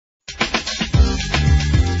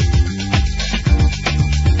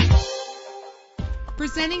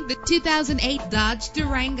Presenting the 2008 Dodge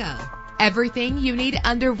Durango. Everything you need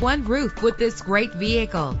under one roof with this great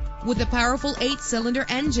vehicle. With a powerful 8-cylinder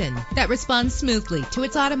engine that responds smoothly to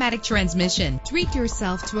its automatic transmission. Treat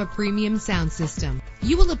yourself to a premium sound system.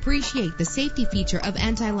 You will appreciate the safety feature of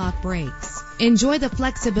anti-lock brakes. Enjoy the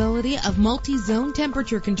flexibility of multi-zone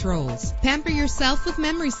temperature controls. Pamper yourself with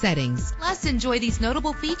memory settings. Plus, enjoy these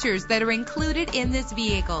notable features that are included in this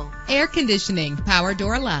vehicle: air conditioning, power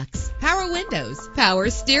door locks, power windows,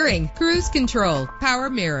 power steering, cruise control,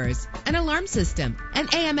 power mirrors, an alarm system, an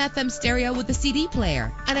AM/FM stereo with a CD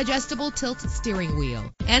player, an adjustable tilt steering wheel.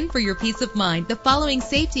 And for your peace of mind, the following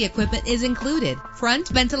safety equipment is included: front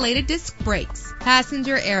ventilated disc brakes,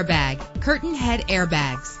 passenger airbag, curtain head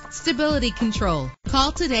airbags, stability control.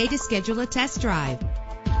 Call today to schedule a test drive.